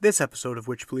This episode of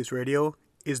Witch Police Radio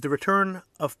is the return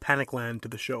of Panicland to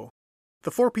the show.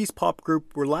 The four-piece pop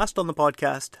group were last on the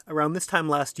podcast around this time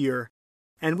last year,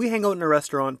 and we hang out in a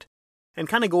restaurant and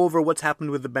kind of go over what's happened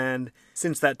with the band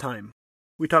since that time.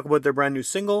 We talk about their brand new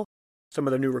single, some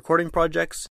of their new recording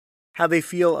projects, how they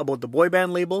feel about the boy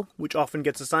band label, which often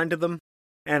gets assigned to them,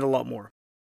 and a lot more.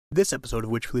 This episode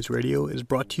of Witch Police Radio is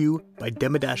brought to you by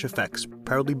Demadash Effects,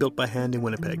 proudly built by hand in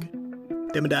Winnipeg.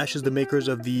 Demadash is the makers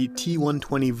of the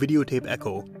T120 Videotape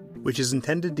Echo, which is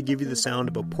intended to give you the sound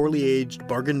of a poorly aged,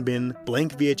 bargain bin,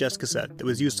 blank VHS cassette that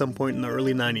was used some point in the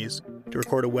early 90s to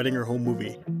record a wedding or home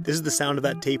movie. This is the sound of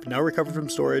that tape now recovered from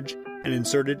storage and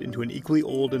inserted into an equally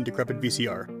old and decrepit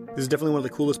VCR. This is definitely one of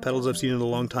the coolest pedals I've seen in a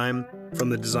long time,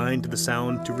 from the design to the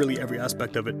sound to really every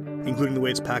aspect of it, including the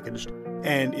way it's packaged.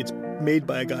 And it's made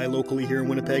by a guy locally here in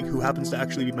Winnipeg who happens to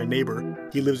actually be my neighbor.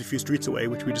 He lives a few streets away,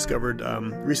 which we discovered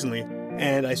recently,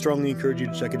 and I strongly encourage you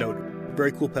to check it out.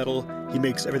 Very cool pedal. He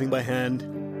makes everything by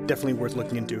hand. Definitely worth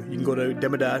looking into. You can go to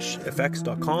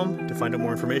demadashfx.com to find out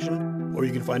more information, or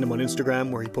you can find him on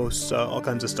Instagram where he posts all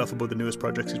kinds of stuff about the newest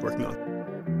projects he's working on.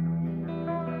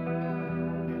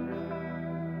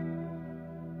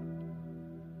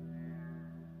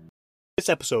 This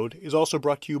episode is also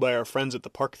brought to you by our friends at the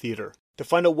Park Theatre. To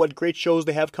find out what great shows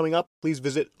they have coming up, please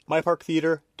visit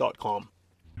myparktheatre.com.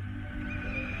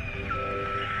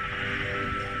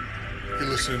 You're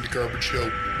listening to Garbage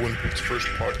Hill, Winnipeg's first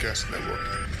podcast network.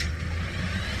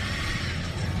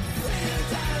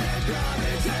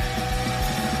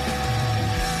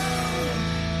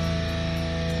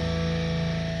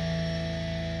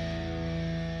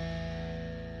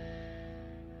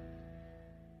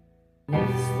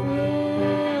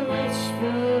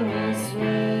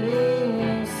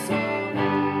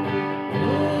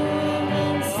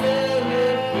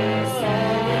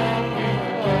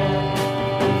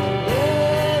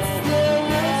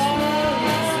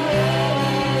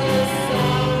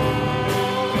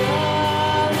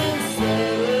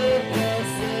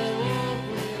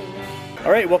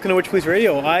 Alright, welcome to Witch Police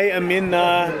Radio. I am in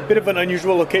a bit of an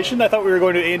unusual location. I thought we were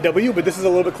going to A&W, but this is a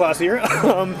little bit classier.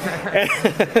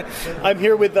 I'm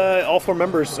here with all four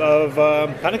members of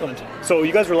Panicland. So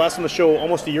you guys were last on the show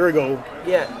almost a year ago.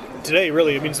 Yeah. Today,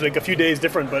 really. I mean, it's like a few days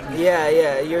different, but... Yeah,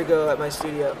 a year ago at my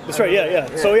studio. That's right,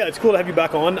 yeah. So yeah, it's cool to have you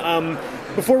back on.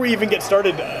 Before we even get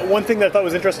started, one thing that I thought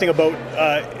was interesting about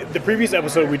the previous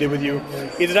episode we did with you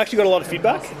is it actually got a lot of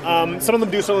feedback. Some of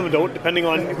them do, some of them don't, depending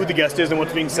on who the guest is and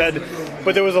what's being said.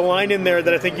 But there was a line in there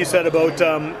that I think you said about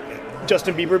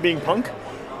Justin Bieber being punk.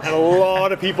 And a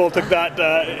lot of people took that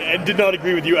and did not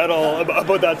agree with you at all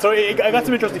about that. So I got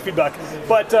some interesting feedback.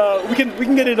 But we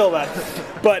can get into all that.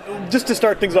 But just to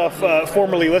start things off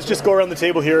formally, let's just go around the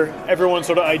table here. Everyone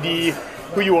sort of ID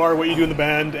who you are, what you do in the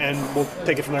band, and we'll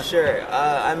take it from there. Sure.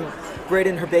 I'm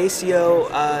Braden Herbacio,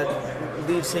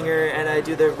 lead singer, and I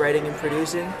do the writing and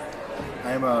producing.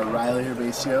 I'm Riley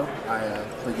Herbacio. I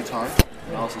play guitar.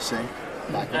 I also sing.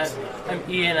 I'm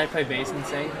Ian, I play bass and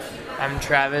sing. I'm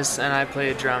Travis, and I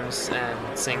play drums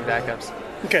and sing backups.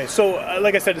 Okay, so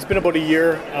like I said, it's been about a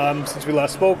year since we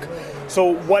last spoke.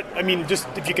 So just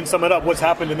if you can sum it up, what's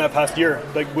happened in that past year,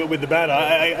 like with the band?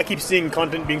 I keep seeing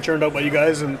content being churned out by you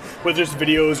guys, and whether it's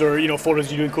videos or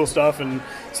photos, you doing cool stuff, and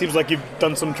it seems like you've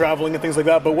done some traveling and things like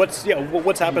that. But what's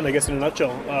happened, I guess, in a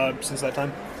nutshell since that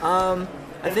time?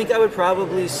 I think I would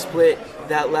probably split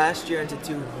that last year into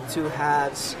two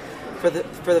halves. For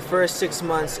the first 6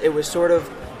 months, it was sort of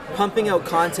pumping out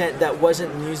content that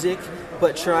wasn't music,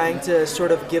 but trying to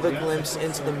sort of give a glimpse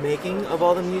into the making of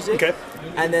all the music. Okay.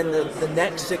 And then the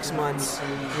next 6 months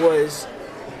was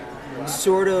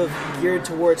sort of geared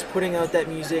towards putting out that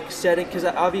music, setting, because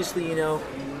obviously,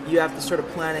 you have to sort of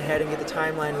plan ahead and get the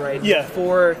timeline right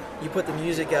before you put the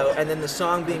music out, and then the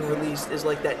song being released is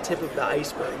like that tip of the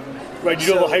iceberg. Right, you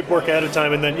do all the hype work ahead of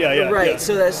time, and then Right, yeah.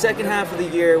 So that second half of the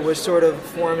year was sort of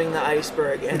forming the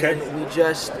iceberg, and then we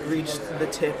just reached the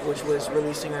tip, which was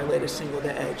releasing our latest single,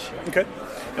 The Edge. Okay,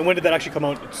 and when did that actually come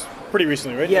out? It's pretty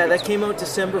recently, right? Yeah, that came out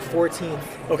December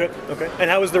 14th. Okay. And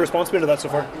how has the response been to that so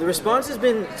far? The response has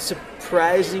been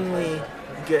surprisingly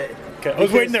good. Okay, I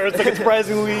was waiting there. It's like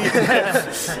surprisingly.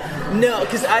 No,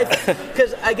 because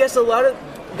I guess a lot of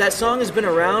that song has been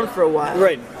around for a while,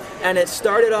 right? And it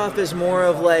started off as more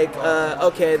of like,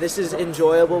 okay, this is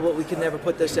enjoyable, but we can never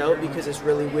put this out because it's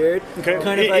really weird.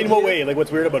 Okay. In what way? Like,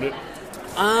 what's weird about it?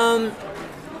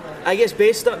 I guess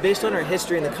based on our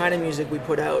history and the kind of music we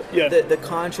put out, the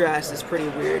contrast is pretty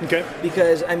weird. Okay.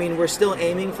 Because we're still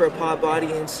aiming for a pop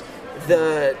audience.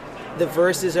 The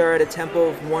verses are at a tempo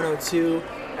of 102.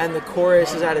 And the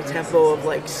chorus is at a tempo of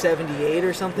like 78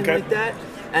 or something like that.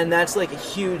 And that's like a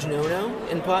huge no-no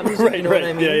in pop music, Right, you know right. what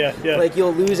I mean? Yeah. Like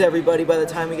you'll lose everybody by the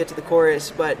time we get to the chorus.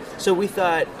 But so we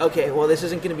thought, okay, well this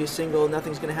isn't going to be a single,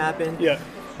 nothing's going to happen. Yeah.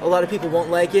 A lot of people won't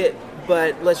like it,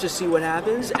 but let's just see what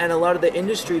happens. And a lot of the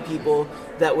industry people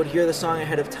that would hear the song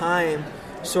ahead of time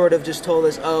sort of just told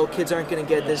us, oh, kids aren't going to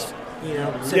get this,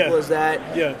 simple as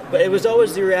that. Yeah. But it was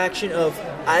always the reaction of,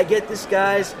 I get this,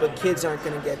 guys, but kids aren't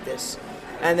going to get this.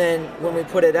 And then when we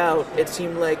put it out, it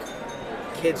seemed like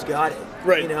kids got it.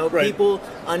 Right, right. People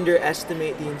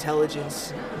underestimate the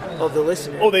intelligence of the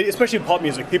listener. Oh, especially in pop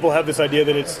music, people have this idea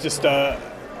that it's just the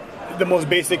most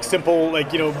basic, simple,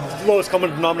 lowest common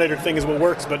denominator thing is what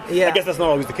works. But Yeah. I guess that's not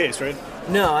always the case, right?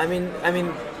 No, I mean,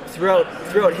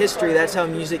 throughout history, that's how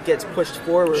music gets pushed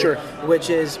forward. Sure. Which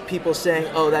is people saying,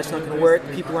 "Oh, that's not going to work.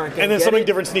 People aren't going to." And then get something it.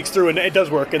 different sneaks through, and it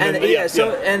does work. And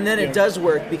then It does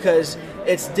work because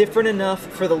it's different enough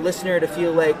for the listener to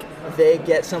feel like they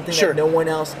get something Sure. that no one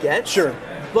else gets. Sure.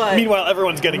 But meanwhile,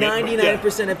 everyone's getting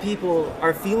 99% of people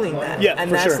are feeling that. Yeah, and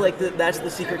for that's sure. that's the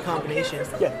secret combination.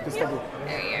 Yeah, good stuff.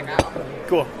 There you go.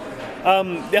 Cool.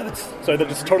 That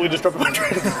just totally disrupted my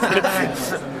train of thought.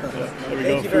 There we go.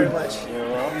 Thank you very much.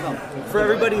 For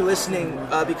everybody listening,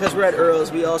 because we're at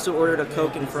Earl's, we also ordered a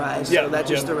Coke and fries. So Yeah, that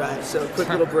just yeah. arrived. So quick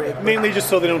little break. Mainly just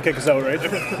so they don't kick us out, right?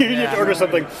 You have to order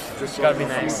something. It's gotta be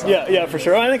nice. Yeah, for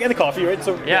sure. And a coffee, right?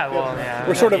 So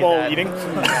we're sort of all eating.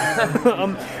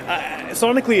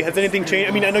 Sonically, has anything changed?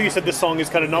 I mean, I know you said this song is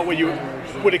kind of not what you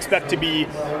would expect to be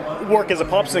work as a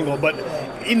pop single, but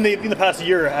in the past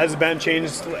year, has the band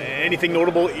changed anything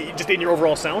notable just in your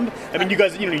overall sound? I mean, you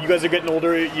guys are getting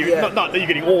older. Not that you're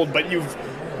getting old, but you've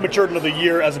matured another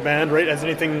year as a band, right? Has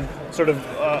anything sort of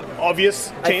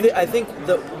obvious changed? I think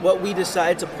what we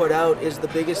decide to put out is the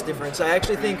biggest difference. I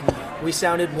actually think we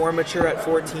sounded more mature at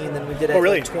 14 than we did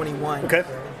at 21. Okay.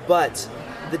 But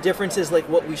the difference is like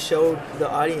what we showed the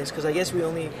audience, because I guess we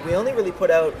only really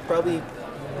put out probably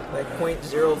like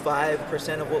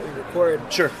 0.05% of what we record.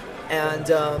 Sure. And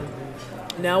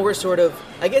now we're sort of,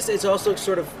 I guess it's also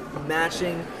sort of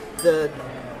matching the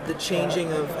changing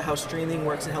of how streaming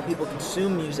works and how people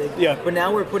consume music. Yeah. But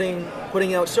now we're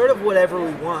putting out sort of whatever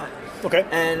we want. Okay.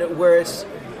 And where it's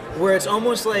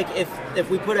almost like if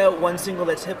we put out one single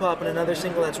that's hip hop and another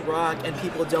single that's rock and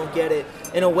people don't get it,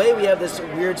 in a way we have this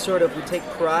weird sort of, we take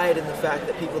pride in the fact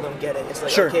that people don't get it. It's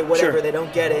like, Sure, okay, whatever, sure. they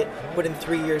don't get it, but in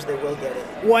 3 years they will get it.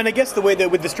 Well, and I guess the way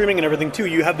that with the streaming and everything too,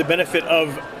 you have the benefit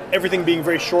of everything being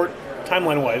very short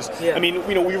timeline-wise. Yeah. I mean,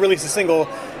 we release a single.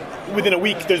 Within a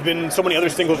week, there's been so many other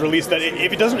singles released that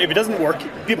if it doesn't work,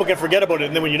 people can forget about it,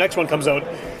 and then when your next one comes out,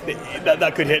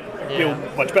 that could hit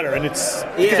much better. And it's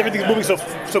because everything's moving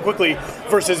so quickly.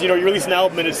 Versus you release an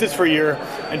album and it sits for a year,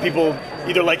 and people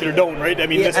either like it or don't, right? I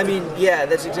mean,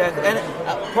 that's exactly. And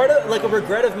part of like a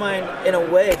regret of mine, in a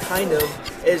way, kind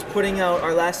of, is putting out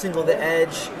our last single, "The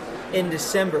Edge," in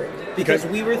December, because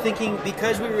we were thinking,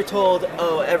 because we were told,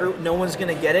 no one's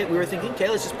gonna get it. We were thinking, okay,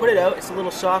 let's just put it out. It's a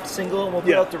little soft single, and we'll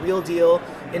put out the real deal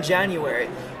in January.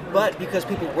 But because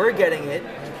people were getting it,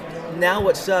 now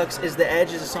what sucks is "The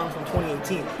Edge" is a song from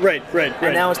 2018. Right.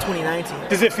 And now it's 2019.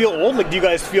 Does it feel old? Like, do you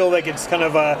guys feel like it's kind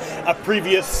of a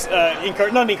previous,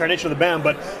 not an incarnation of the band,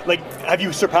 but like, have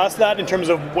you surpassed that in terms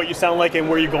of what you sound like and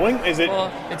where you're going? Is it?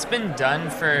 Well, it's been done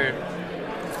for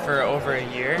over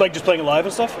a year. Like just playing it live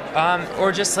and stuff?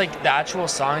 Or just like the actual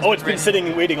songs. Oh, it's been sitting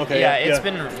and waiting. Okay. Yeah, it's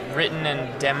been written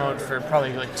and demoed for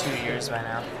probably like 2 years by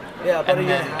now. Yeah, about a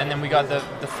year. And then we got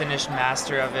the finished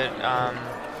master of it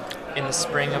in the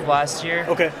spring of last year.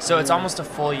 Okay. So it's almost a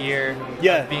full year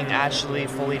of being actually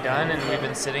fully done, and we've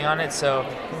been sitting on it. So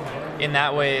in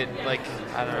that way, like,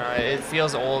 I don't know, it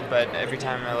feels old, but every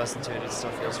time I listen to it, it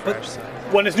still feels fresh. So.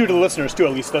 When it's new to the listeners too,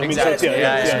 at least. I mean, Exactly. so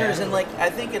listeners, and like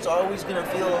I think it's always going to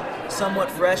feel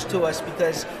somewhat fresh to us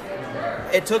because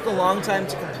it took a long time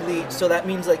to complete. So that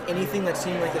means like anything that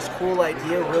seemed like this cool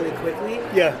idea really quickly,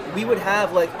 we would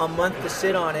have like a month to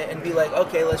sit on it and be like,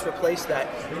 okay, let's replace that.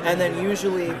 And then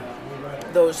usually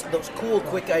those cool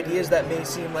quick ideas that may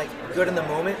seem like good in the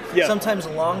moment, sometimes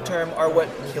long term are what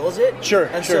kills it.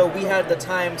 So we had the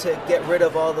time to get rid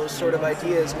of all those sort of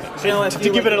ideas. So now I feel to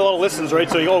give like it a lot of listens, right?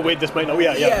 So you wait, this might know.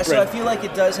 So I feel like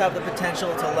it does have the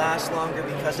potential to last longer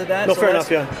because of that. No, so fair enough.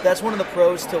 That's one of the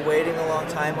pros to waiting a long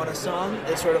time on a song.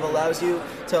 It sort of allows you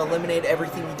to eliminate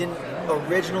everything you didn't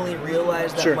originally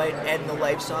realize that might end the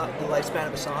lifespan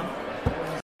of a song.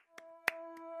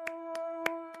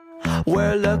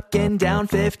 We're looking down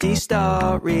 50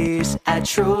 stories at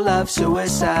true love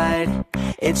suicide.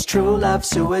 It's true love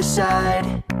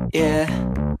suicide, yeah.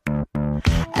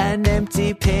 An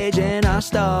empty page in our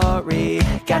story.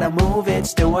 Gotta move,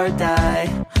 it's do or die.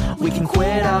 We can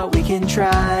quit or we can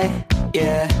try,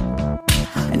 yeah.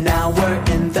 Now we're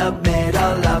in the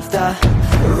middle of the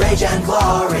rage and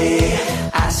glory,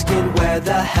 asking where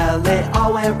the hell it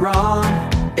all went wrong.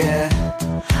 Yeah,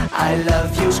 I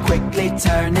love you's quickly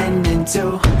turning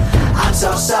into I'm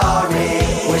so sorry.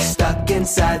 We're stuck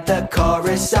inside the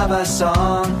chorus of a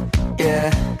song.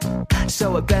 Yeah,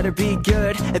 so it better be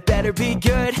good, it better be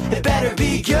good, it better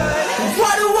be good.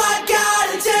 What do I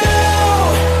gotta do?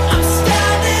 I'm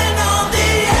standing on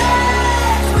the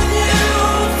edge with you,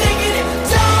 thinking it.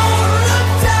 Don't look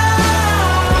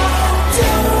down,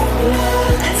 don't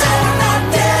look, and I'm not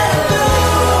dead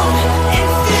alone, in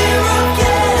fear of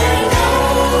getting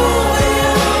over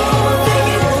you,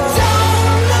 thinking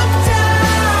don't look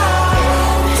down,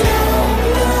 don't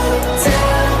look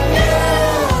down now.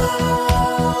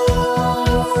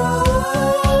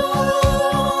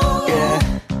 Yeah.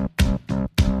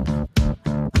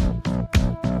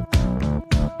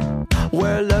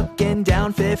 We're looking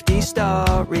down 50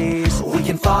 stories. We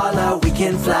can follow, we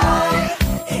can fly.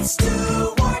 It's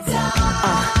do or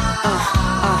die.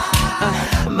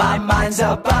 My mind's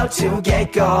about to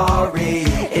get gory.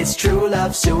 It's true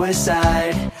love,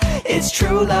 suicide. It's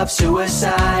true love,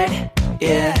 suicide.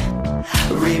 Yeah.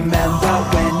 Remember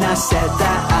when I said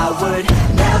that I would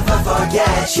never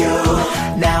forget you?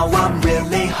 Now I'm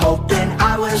really hoping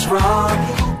I was wrong.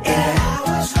 Yeah.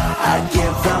 I'd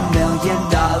give $1 million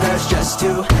just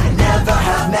to never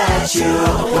have met you.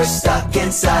 We're stuck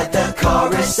inside the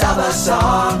chorus of a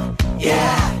song.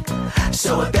 Yeah,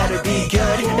 so it better be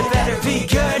good, it better be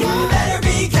good, it better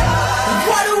be good.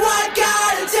 What do I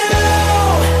gotta do?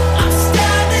 I'm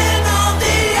standing on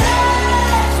the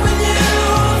edge with you,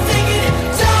 thinking it.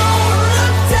 Don't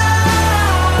look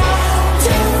down,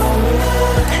 don't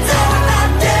look, and no, I'm not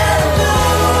dead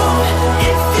alone,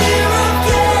 in fear of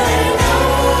getting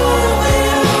over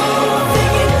you,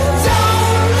 thinking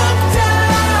don't look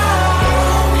down,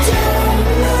 don't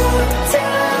look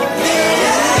down. The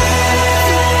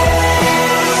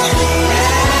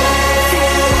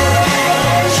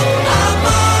edge, I'm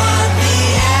on the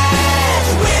edge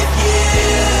with you.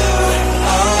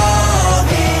 Oh,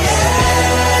 the edge,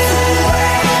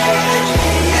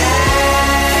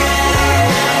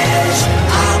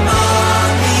 I'm on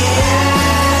the edge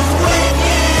with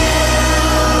you.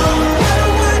 What do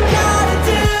I gotta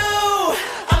do?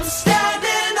 I'm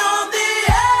standing on the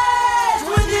edge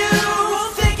with you,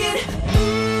 thinking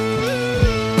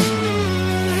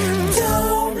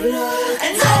don't look,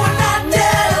 and no, I'm not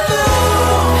dead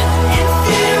alone, in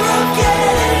fear of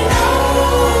getting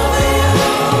over you,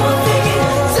 thinking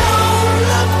don't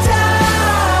look down,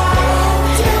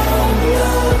 don't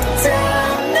look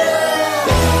down now.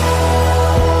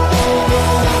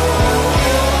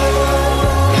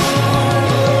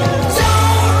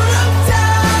 Don't look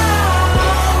down,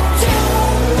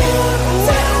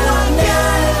 don't look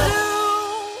down.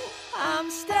 I'm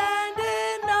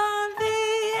standing on the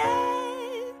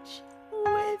edge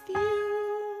with you.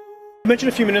 You mentioned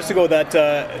a few minutes ago that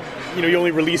you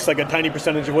only release like a tiny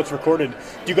percentage of what's recorded.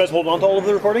 Do you guys hold on to all of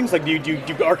the recordings? Like, do you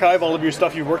archive all of your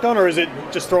stuff you've worked on, or is it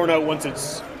just thrown out once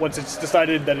it's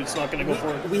decided that it's not going to go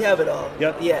forward? We have it all.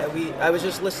 Yep. Yeah, I was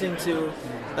just listening to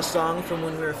a song from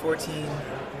when we were 14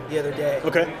 the other day.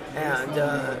 Okay. And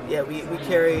we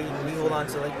hold on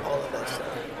to like all of that stuff.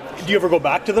 Do you ever go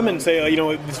back to them and say,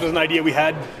 this was an idea we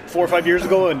had 4 or 5 years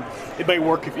ago, and it might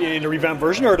work in a revamped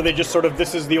version, or do they just sort of,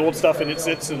 this is the old stuff and it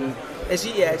sits and... It's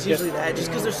usually that, just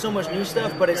because there's so much new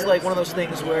stuff, but it's like one of those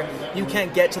things where you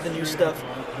can't get to the new stuff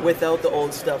without the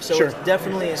old stuff. So Sure. It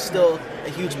definitely is still a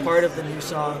huge part of the new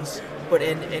songs, but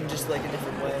in just like a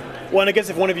different way. Well, and I guess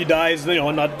if one of you dies,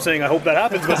 I'm not saying I hope that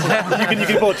happens, but you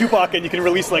can pull a Tupac and you can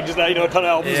release like just a ton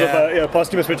of albums of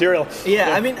posthumous material.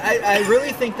 Yeah, I mean, I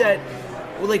really think that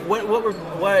like what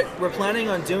we're planning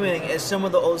on doing is some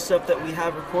of the old stuff that we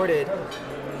have recorded.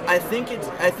 I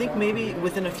think maybe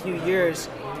within a few years,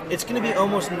 it's going to be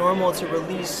almost normal to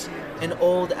release an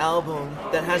old album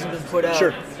that hasn't been put out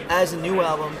Sure. as a new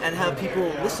album and have people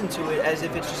listen to it as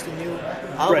if it's just a new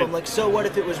album. Right. Like, so what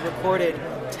if it was recorded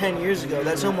 10 years ago?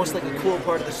 That's almost like a cool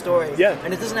part of the story. Yeah.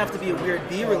 And it doesn't have to be a weird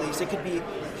B release. It could be,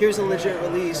 here's a legit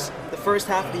release. The first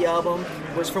half of the album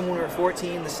was from when we were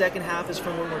 14. The second half is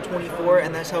from when we were 24,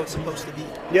 and that's how it's supposed to be.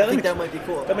 Yeah, I think that might be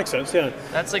cool. That makes sense, yeah.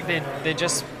 That's like they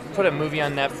just put a movie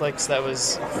on Netflix that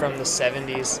was from the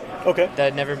 70s Okay. that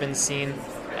had never been seen,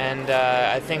 and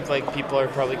I think like people are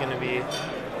probably going to be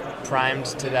primed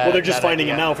to that. Well, they're just that finding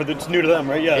idea. it now, it's new to them,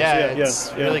 right? Yeah,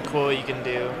 It's really cool what you can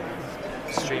do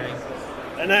streaming.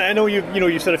 And I know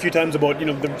you said a few times about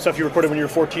the stuff you recorded when you were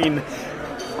 14.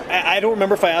 I don't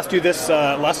remember if I asked you this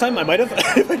last time. I might have.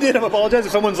 If I did, I apologize.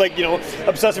 If someone's like,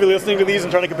 obsessively listening to these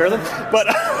and trying to compare them, but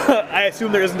I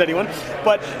assume there isn't anyone.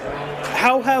 But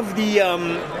how have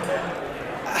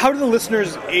how do the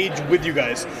listeners age with you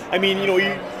guys? I mean,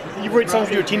 you write songs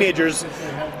with your teenagers,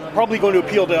 probably going to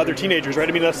appeal to other teenagers, right?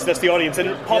 I mean, that's the audience,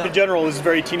 and pop in general is a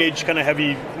very teenage kind of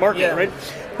heavy market, right?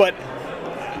 But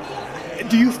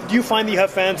do you find that you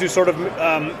have fans who sort of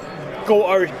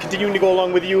are continuing to go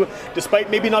along with you despite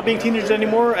maybe not being teenagers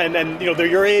anymore, and they're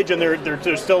your age and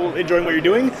they're still enjoying what you're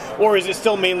doing, or is it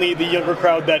still mainly the younger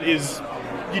crowd that is,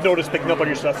 you notice, picking up on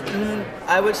your stuff?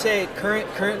 I would say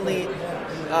currently,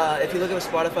 if you look at the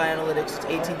Spotify analytics, it's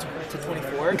 18 to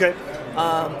 24. Okay.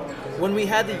 When we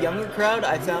had the younger crowd,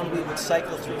 I found we would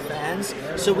cycle through fans.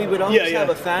 So we would always have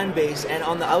a fan base, and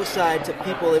on the outside to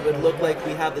people it would look like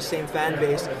we have the same fan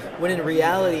base, when in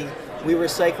reality we were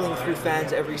cycling through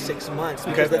fans every 6 months.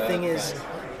 Because the thing is...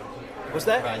 What's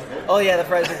that? Fries. Oh yeah, the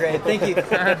fries are great. Thank you.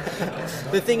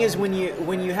 The thing is, when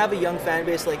you have a young fan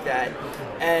base like that,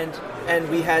 and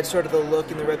we had sort of the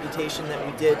look and the reputation that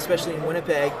we did, especially in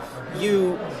Winnipeg,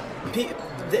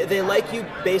 they like you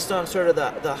based on sort of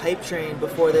the hype train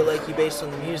before they like you based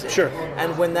on the music. Sure.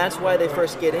 And when that's why they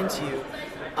first get into you,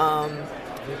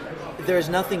 there's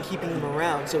nothing keeping them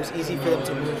around, so it's easy for them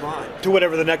to move on. To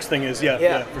whatever the next thing is,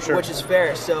 yeah, for sure. Which is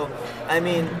fair. So, I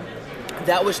mean,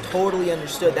 that was totally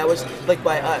understood. That was like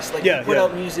by us. Like we put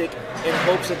out music in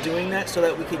hopes of doing that so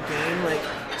that we could gain like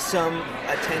some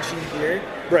attention here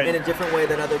in a different way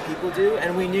than other people do.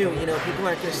 And we knew, people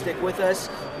aren't going to stick with us.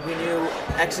 We knew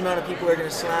X amount of people are going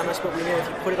to slam us, but we knew if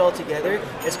you put it all together,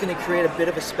 it's going to create a bit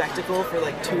of a spectacle for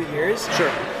like 2 years. Sure.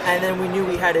 And then we knew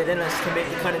we had it in us to make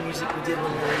the kind of music we did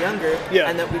when we were younger,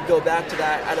 and that we'd go back to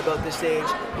that at about this age,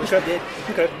 which we did.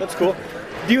 Okay, that's cool.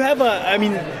 Do you have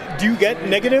do you get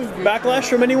negative backlash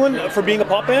from anyone for being a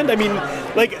pop band? I mean,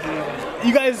 like,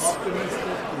 you guys,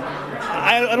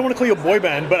 I don't want to call you a boy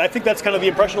band, but I think that's kind of the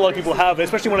impression a lot of people have,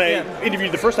 especially when I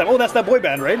interviewed the first time. Oh, that's that boy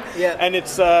band, right? Yeah. And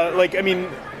it's,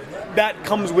 that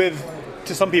comes with,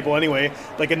 to some people anyway,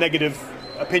 like a negative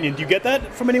opinion. Do you get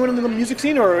that from anyone in the music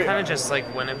scene, or kind of just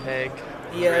like Winnipeg?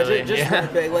 Yeah, really. just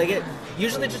Winnipeg. Like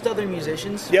usually just other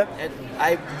musicians. Yeah. And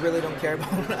I really don't care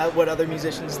about what other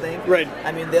musicians think. Right.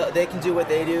 I mean, they can do what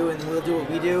they do, and we'll do what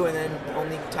we do, and then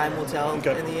only time will tell in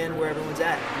the end where everyone's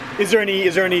at. Is there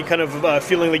any kind of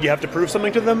feeling like you have to prove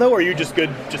something to them though, or are you just good,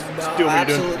 just do what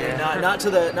you're doing?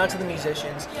 Absolutely not to the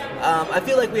musicians. I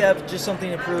feel like we have just something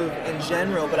to prove in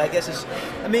general, but I guess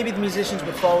maybe the musicians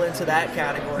would fall into that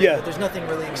category. Yeah. But there's nothing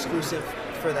really exclusive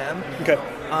for them. Okay.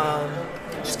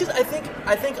 Just because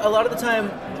I think a lot of the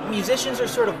time musicians are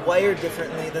sort of wired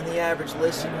differently than the average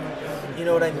listener. You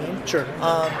know what I mean? Sure.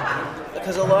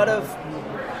 Because a lot of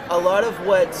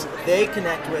what they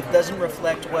connect with doesn't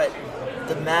reflect what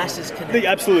the masses connect with.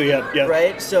 Absolutely, yeah.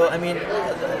 Right? So, I mean,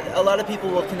 a lot of people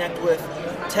will connect with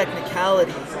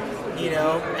technicality,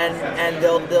 and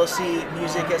they'll see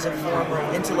music as a form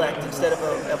of intellect instead of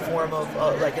a form of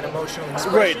like an emotional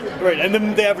expression. Right. And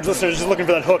then the average listener is just looking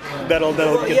for that hook that'll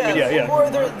get them. Or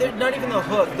they're not even the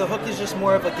hook. The hook is just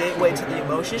more of a gateway to the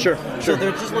emotion. Sure. So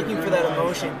they're just looking for that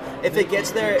emotion. If it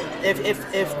gets there,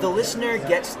 if the listener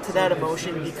gets to that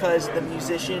emotion because the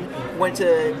musician went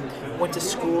to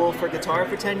school for guitar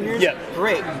for 10 years,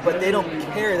 great. But they don't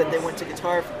care that they went to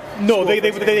guitar. No, they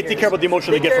care about the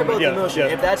emotion they get from it. The emotion.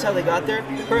 If that's how they got there,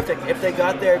 perfect. If they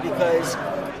got there because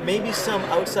maybe some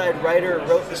outside writer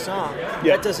wrote the song,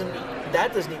 that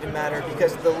doesn't even matter,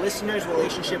 because the listener's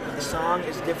relationship with the song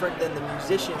is different than the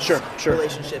musician's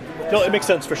relationship with the song. It makes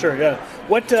sense for sure. Yeah.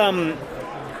 What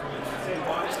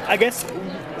I guess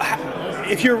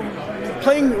if you're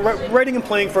writing and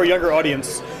playing for a younger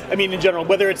audience, I mean, in general,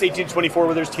 whether it's 18 to 24,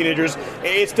 whether it's teenagers,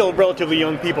 it's still relatively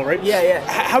young people, right? Yeah.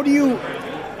 How do you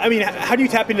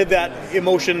tap into that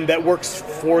emotion that works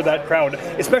for that crowd,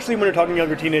 especially when you're talking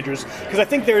younger teenagers? Because I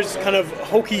think there's kind of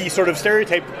hokey sort of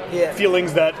stereotype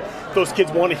feelings that those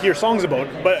kids want to hear songs about.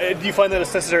 But do you find that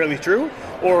it's necessarily true?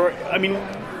 Or, I mean,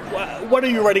 what are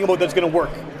you writing about that's going to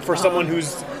work for someone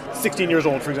who's 16 years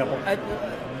old, for example?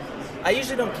 I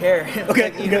usually don't care.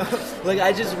 Okay. Like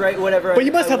I just write whatever. But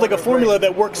you must have like a formula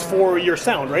that works for your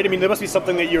sound, right? I mean, there must be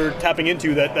something that you're tapping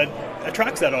into that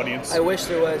attracts that audience. I wish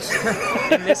there was.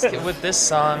 With this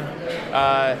song,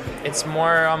 it's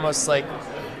more almost like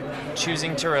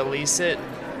choosing to release it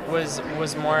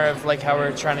was more of like how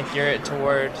we're trying to gear it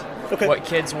toward what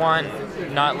kids want,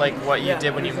 not like what you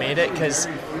did when you made it. Because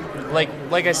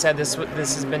like I said, this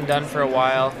has been done for a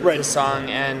while, the song,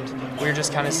 and we were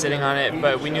just kind of sitting on it.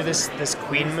 But we knew this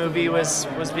Queen movie was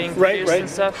being produced and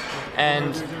stuff,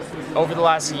 and over the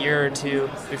last year or two,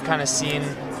 we've kind of seen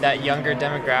that younger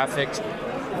demographic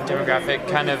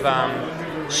kind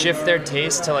of shift their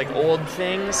taste to like old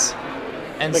things,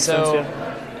 and Makes so sense,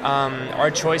 yeah.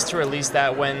 Our choice to release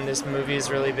that when this movie is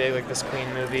really big, like this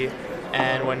Queen movie,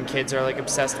 and when kids are like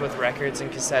obsessed with records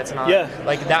and cassettes and all that,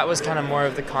 like that was kind of more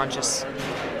of the conscious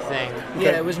thing.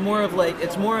 Yeah, it was more of like,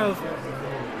 it's more of,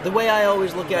 the way I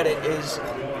always look at it is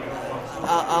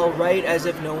I'll write as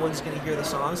if no one's going to hear the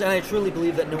songs, and I truly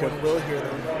believe that no one will hear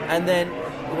them. And then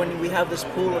when we have this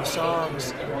pool of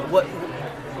songs,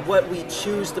 what we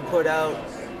choose to put out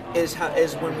is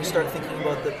when we start thinking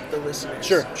about the listeners.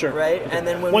 Sure. Right? And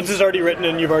then once it's already written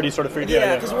and you've already sort of figured it out.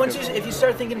 Yeah, because if you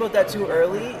start thinking about that too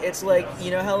early, it's like,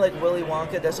 you know how like Willy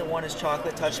Wonka doesn't want his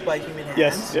chocolate touched by human hands?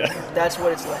 Yes, yeah. That's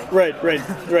what it's like.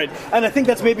 Right. And I think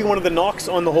that's maybe one of the knocks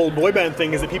on the whole boy band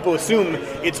thing is that people assume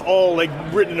it's all like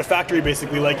written in a factory,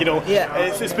 basically. Like, you know,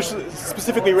 it's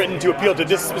specifically written to appeal to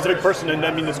this specific person. And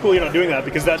I mean, it's cool you're not doing that,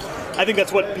 because I think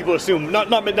that's what people assume. Not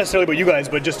necessarily about you guys,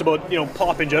 but just about, you know,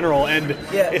 pop in general. And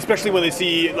especially when they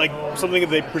see like something that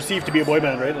they perceive to be a boy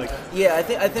band, right? Like, yeah, I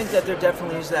think that there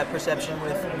definitely is that perception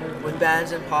with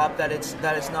bands and pop that it's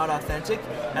not authentic,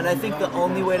 and I think the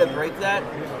only way to break that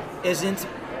isn't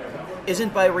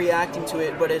by reacting to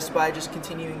it, but it's by just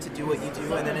continuing to do what you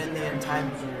do, and then in the end,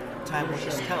 time will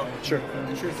just tell. Sure.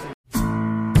 The truth.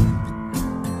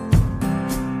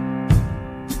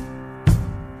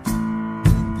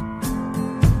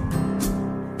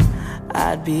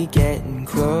 I'd be getting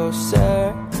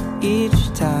closer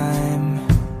each time,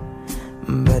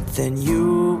 but then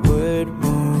you would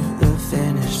move the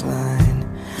finish line.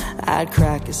 I'd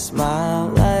crack a smile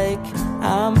like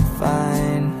I'm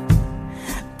fine,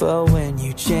 but when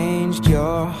you changed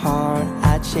your heart,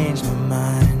 I changed my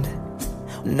mind.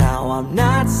 Now I'm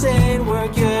not saying we're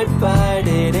good, but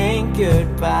it ain't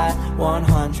goodbye.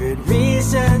 100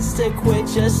 reasons to quit,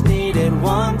 just needed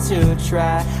one to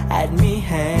try. Had me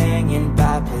hanging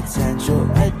by potential,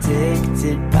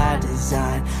 addicted by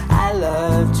design. I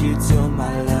loved you till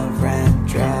my love ran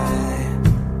dry.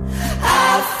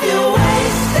 I feel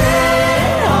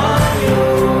wasted on you.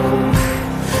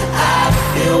 I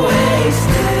feel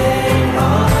wasted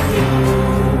on you.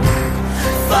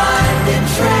 Finding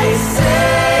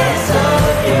traces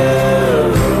of you.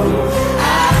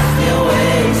 I feel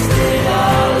wasted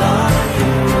all on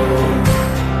you.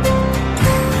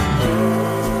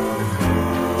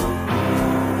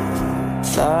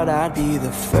 Thought I'd be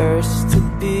the first to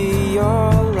be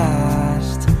your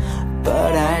last,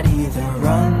 but I'd either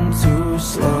run too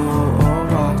slow or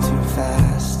walk too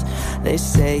fast. They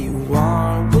say you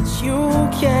want what you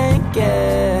can't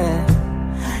get,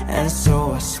 and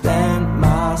so I spent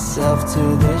myself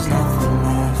till there's nothing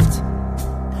left.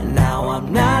 Now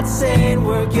I'm not saying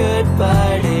we're good,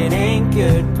 but it ain't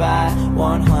goodbye.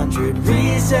 100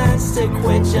 reasons to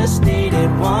quit, just needed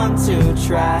one to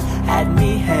try. Had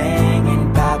me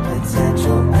hanging by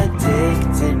potential,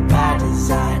 addicted by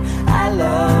design. I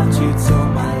loved you till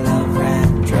my love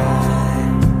ran dry.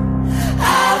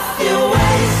 I feel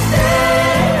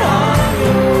wasted on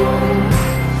you.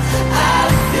 I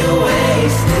feel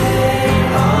wasted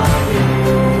on you.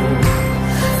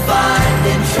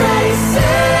 Finding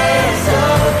traces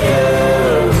of you.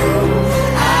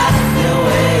 I feel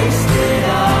wasted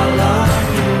all on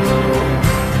you.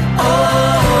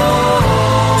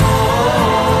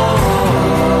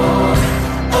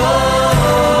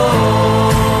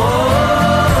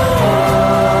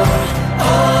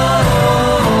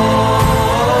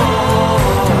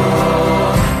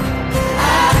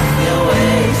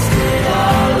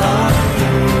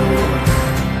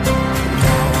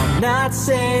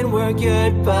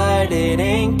 Good, but it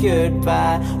ain't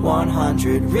goodbye.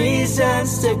 100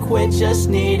 reasons to quit, just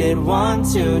needed one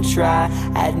to try.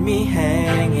 Had me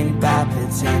hanging by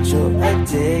potential,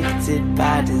 addicted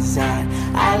by design.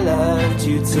 I loved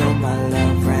you till my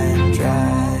love ran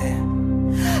dry.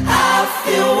 I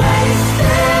feel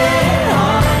wasted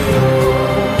on you.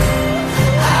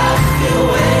 I feel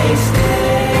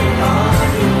wasted on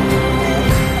you.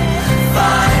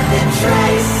 Finding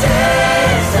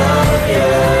traces of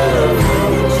you.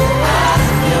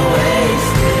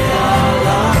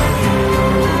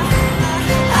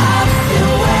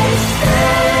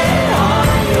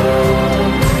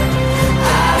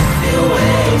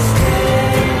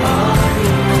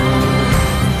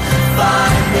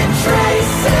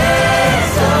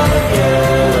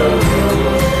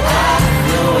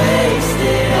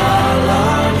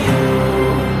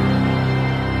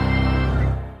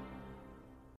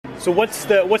 So what's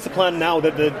the plan now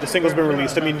that the single's been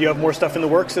released? I mean, do you have more stuff in the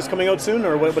works that's coming out soon,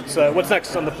 or what's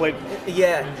next on the plate?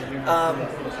 Yeah.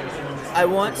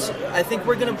 I think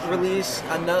we're gonna release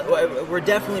another. We're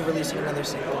definitely releasing another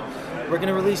single. We're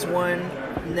gonna release one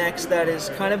next that is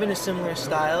kind of in a similar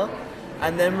style,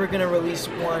 and then we're gonna release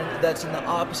one that's in the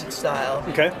opposite style.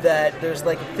 Okay. That there's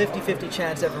like a 50-50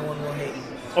 chance everyone will hate.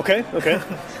 Okay.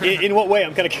 In what way?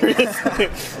 I'm kind of curious.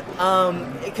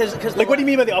 Because Like, what do you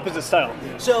mean by the opposite style?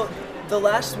 So the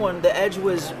last one, The Edge,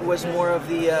 was more of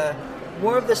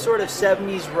the sort of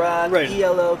 70s rock, Right.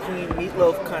 ELO, Queen,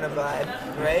 Meatloaf kind of vibe,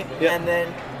 right? Yeah. And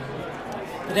then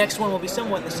the next one will be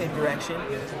somewhat in the same direction.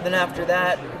 Then after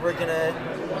that, we're gonna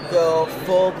go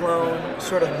full-blown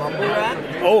sort of mumble rap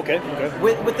Oh, okay.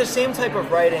 with the same type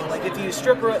of writing. Like if you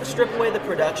strip away the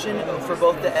production for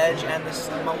both The Edge and this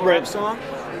mumble Right. rap song,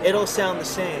 it'll sound the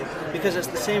same because it's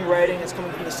the same writing, it's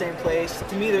coming from the same place.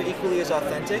 To me, they're equally as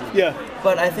authentic. Yeah.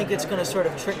 But I think it's going to sort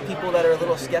of trick people that are a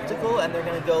little skeptical, and they're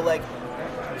going to go like,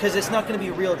 because it's not going to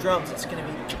be real drums, it's going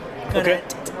to be kind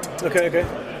of. Okay.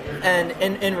 And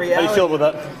in reality, How do you feel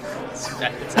about that?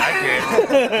 It's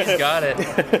accurate. He's got it.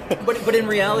 but in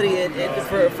reality,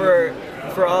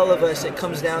 for all of us, it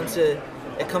comes down to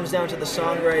the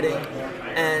songwriting,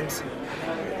 and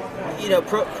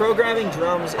programming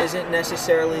drums isn't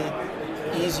necessarily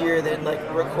easier than like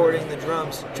recording the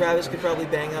drums. Travis could probably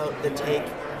bang out the take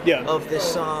of this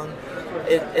song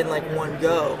in like one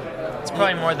go. It's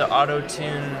probably more the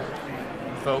auto-tune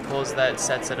vocals that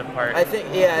sets it apart. I think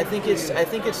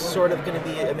it's sort of going to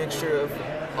be a mixture of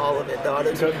all of it. The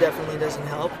auto-tune definitely doesn't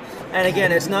help. And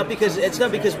again, it's not because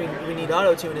we need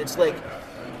auto-tune. It's like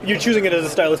You're choosing it as a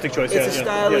stylistic choice. It's a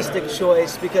stylistic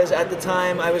choice because at the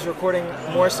time I was recording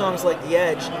more songs like The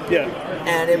Edge. Yeah.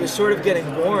 And it was sort of getting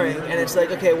boring. And it's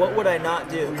like, okay, what would I not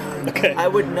do? Okay. I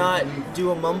would not do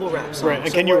a mumble rap song. Right.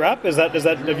 And can you rap?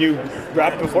 Have you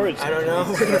rapped before? I don't know.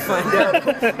 We're gonna find out,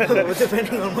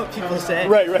 depending on what people say.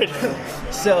 Right.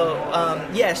 So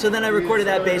so then I recorded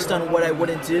that based on what I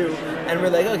wouldn't do, and we're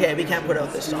like, okay, we can't put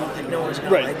out this song. Like no one's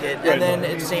gonna like it. And then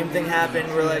the same thing happened.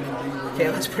 We're like, okay,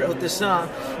 let's put out this song.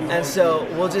 And so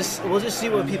we'll just see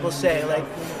what people say. Like,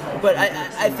 but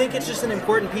I think it's just an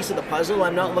important piece of the puzzle.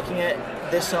 I'm not looking at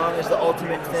this song as the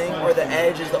ultimate thing or The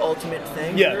Edge as the ultimate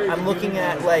thing. Yeah. I'm looking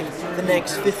at like the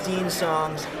next 15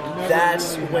 songs.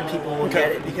 That's when people will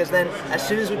get it, because then as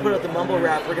soon as we put out the mumble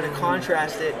rap, we're going to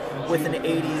contrast it with an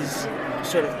 80s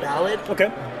sort of ballad.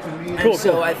 Okay. And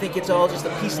so I think it's all just a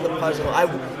piece of the puzzle.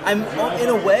 I'm in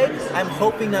a way, I'm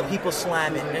hoping that people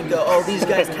slam it and go, oh, these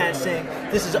guys can't sing.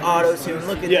 This is auto-tune.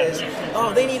 Look at this.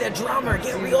 Oh, they need a drummer.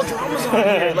 Get real drummers on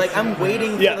here. Like, I'm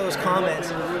waiting for those comments,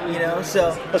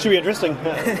 so. That should be interesting.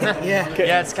 Yeah. Okay.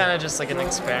 Yeah, it's kind of just like an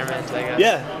experiment, I guess.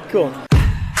 Yeah, cool.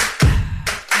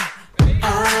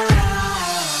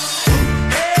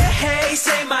 Hey,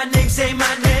 say my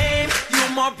name.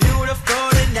 You're more beautiful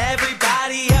than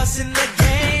everybody else in the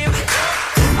game.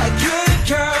 A good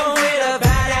girl with a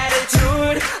bad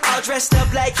attitude, all dressed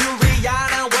up like you,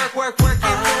 Rihanna. Work in the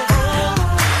room.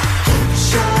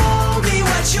 Show me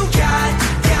what you got.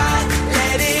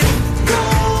 Let it go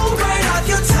right off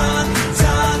your tongue.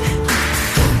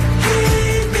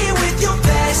 Hit me with your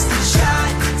best shot.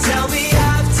 Tell me up.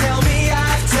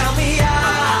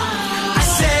 I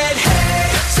said,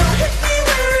 hey, so hit me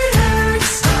where it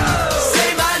hurts. Say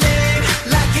my name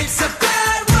like it's a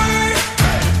bad word.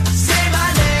 Say my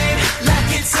name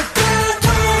like it's a bad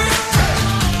word.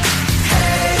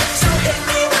 Hey, so hit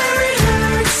me where it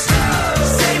hurts.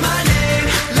 Say my name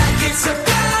like it's a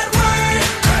bad word.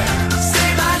 Say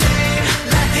my name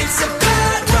like it's a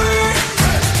bad word.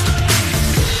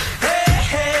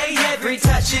 Hey, every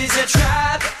touch is a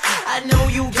trap. I know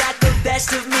you got the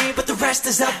best of me, but the rest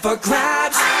is up for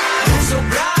grabs. So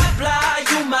blah, blah,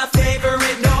 you my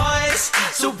favorite noise.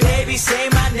 So baby, say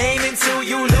my name until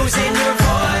you losing your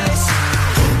voice.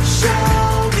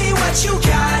 Show me what you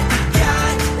got.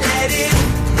 Let it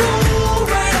roll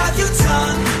right off your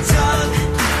tongue.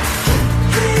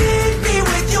 Hit me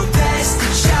with your best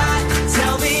shot.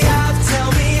 Tell me up.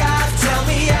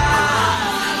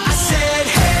 I said,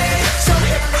 hey, so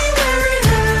hit me where it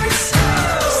hurts.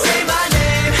 Say my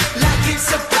name like it's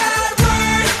a bad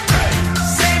word.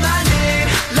 Say my name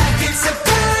like it's a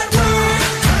bad word.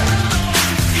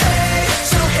 Hey,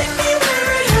 so hit me where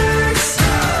it hurts.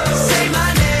 Say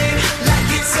my name like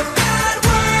it's a bad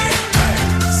word.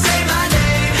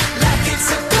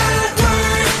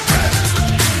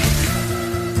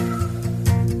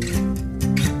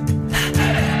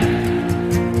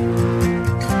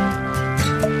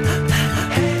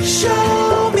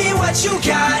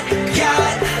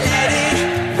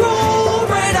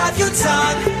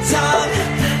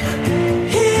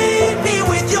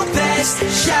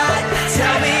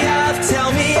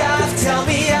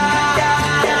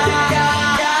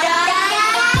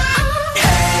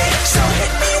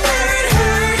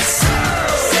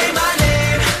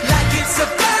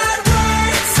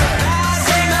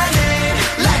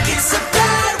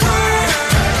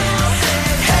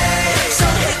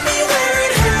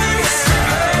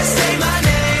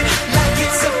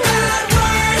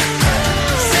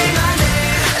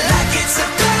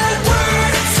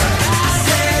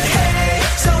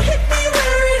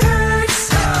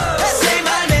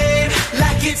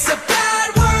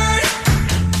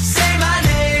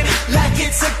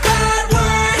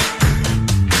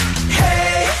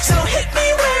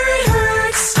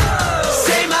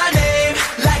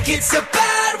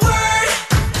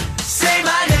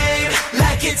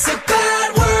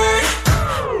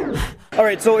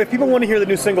 right, so if people want to hear the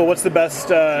new single, what's the best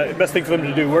thing for them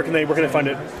to do? Where can they find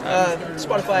it?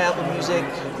 Spotify, Apple Music,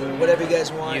 whatever you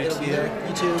guys want, it'll be there.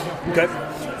 YouTube. Okay.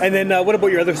 And then what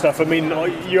about your other stuff? I mean,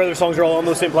 your other songs are all on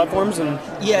those same platforms? And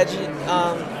Yeah,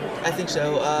 I think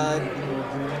so.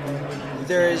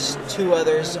 There's 2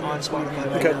 others on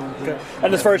Spotify right now. Okay.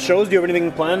 And as far as shows, do you have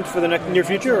anything planned for the near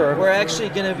future? Or? We're actually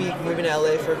going to be moving to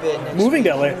LA for a bit next Moving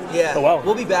week. to LA? Yeah. Oh, wow.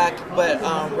 We'll be back, but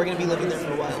we're going to be living there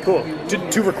for a while. Cool.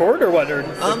 To record or what? Or?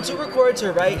 To record,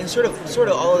 to write, and sort of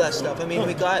all of that stuff. I mean,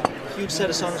 we got a huge set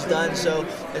of songs done, so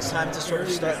it's time to sort of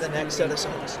start the next set of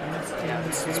songs.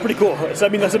 It's pretty cool. So, I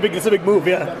mean, that's a big move.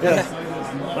 Yeah.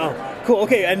 Wow. Cool.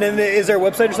 Okay. And then is there a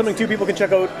website or something too people can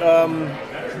check out,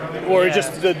 or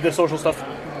just the social stuff?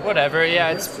 Whatever.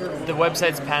 Yeah, it's the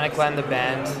website's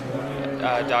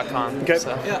paniclandtheband.com. Okay.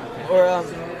 So. Yeah. Or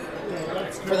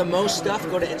for the most stuff,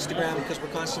 go to Instagram because we're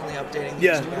constantly updating.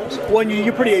 Instagram, so. Well, and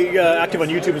you're pretty active on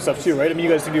YouTube and stuff too, right? I mean,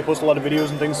 you guys do post a lot of videos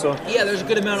and things, so. Yeah, there's a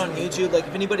good amount on YouTube. Like,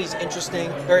 if anybody's interested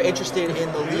in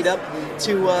the lead up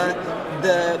to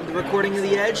the recording of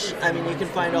The Edge, I mean, you can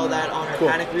find all that on our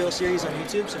Panic Reel series on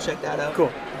YouTube. So check that out.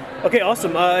 Cool. Okay,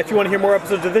 awesome. If you want to hear more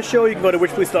episodes of this show, you can go to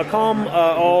witchpolice.com.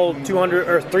 All 200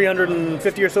 or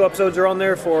 350 or so episodes are on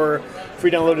there for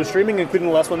free downloaded streaming, including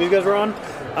the last one these guys were on.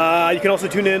 You can also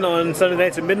tune in on Sunday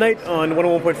nights at midnight on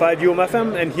 101.5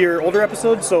 UMFM and hear older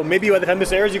episodes. So maybe by the time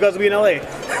this airs, you guys will be in LA.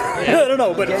 I don't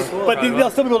know, but they'll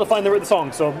still be able to find the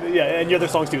song. So yeah, and your other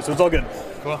songs too. So it's all good.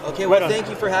 Cool. Okay, well, thank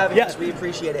you for having us. We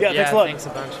appreciate it. Yeah, thanks a lot. Thanks a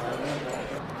bunch.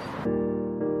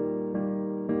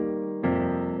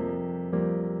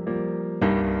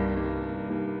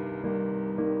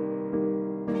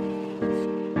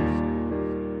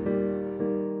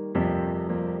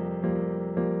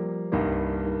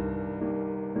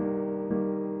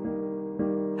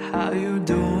 How you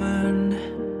doing?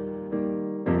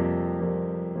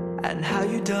 And how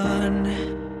you done?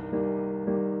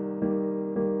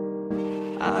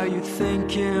 Are you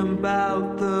thinking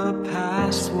about the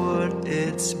past, what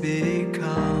it's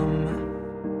become?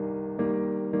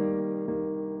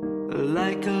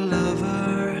 Like a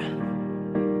lover,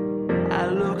 I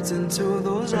looked into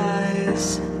those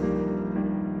eyes.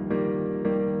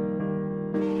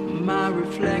 My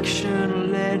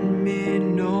reflection let me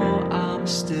know I'm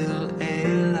still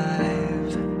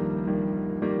alive.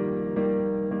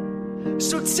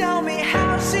 So tell me,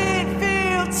 how's it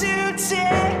feel to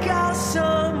take out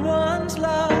someone's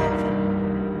love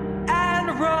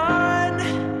and run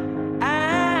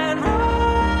and run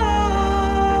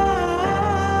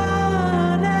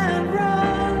and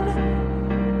run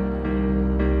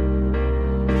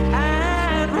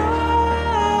and run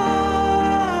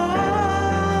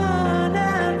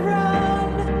and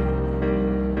run?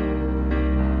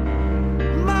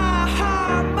 My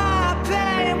heart, my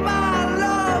pain, my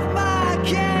love, my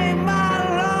game,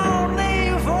 my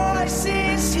lonely voice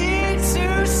is here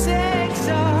to say,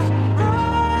 so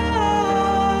run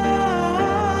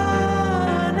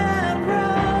and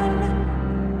run.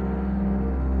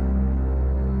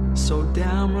 So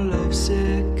damn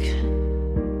lovesick,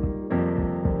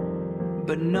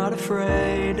 but not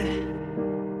afraid.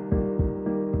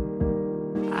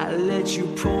 I let you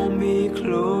pull me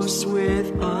close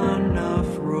with enough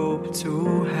rope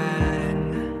to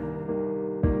hang.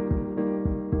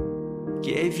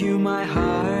 Gave you my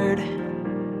heart,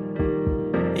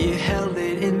 you held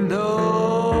it in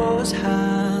those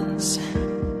hands.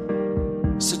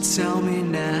 So tell me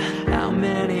now, how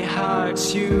many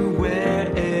hearts you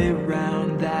wear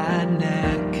around that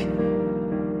neck?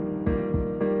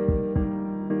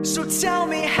 So tell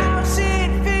me, how's it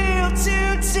feel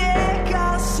to take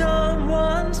out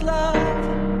someone's love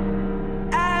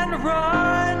and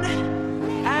run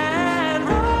and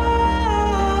run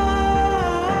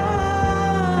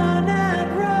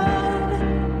and run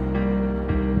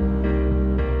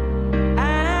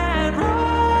and run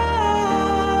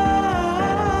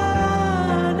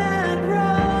and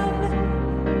run?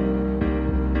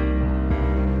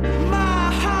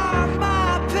 My heart,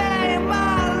 my pain,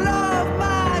 my love,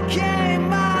 my game,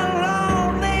 my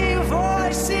lonely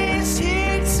voice is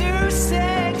here to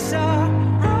say, so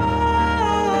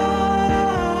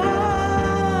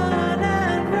run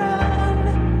and run.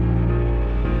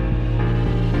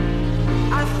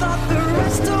 I thought the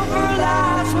rest of our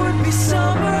lives would be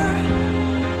summer,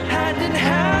 hand in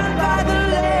hand by the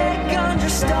lake under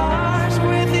stars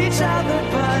with each other,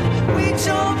 but we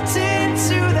jumped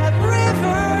into that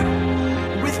river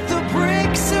with the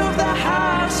bricks of the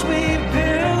house we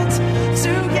built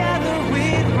together.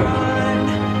 We'd run,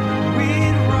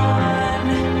 we'd run,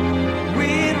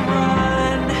 we'd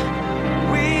run,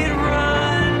 we'd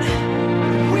run,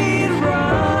 we'd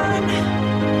run,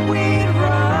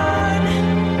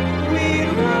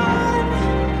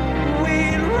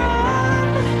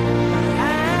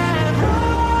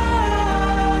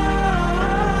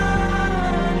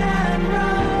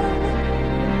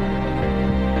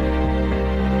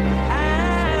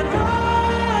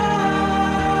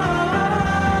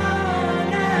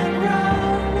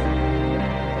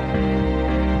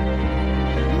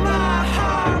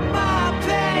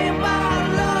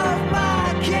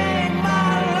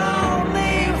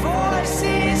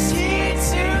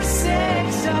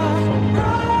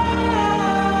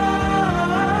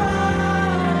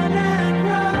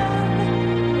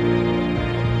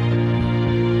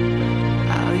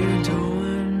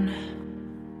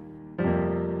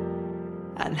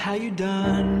 how you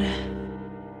done?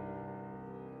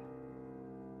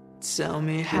 Tell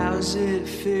me, how's it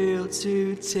feel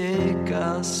to take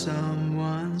all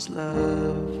someone's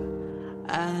love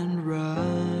and run?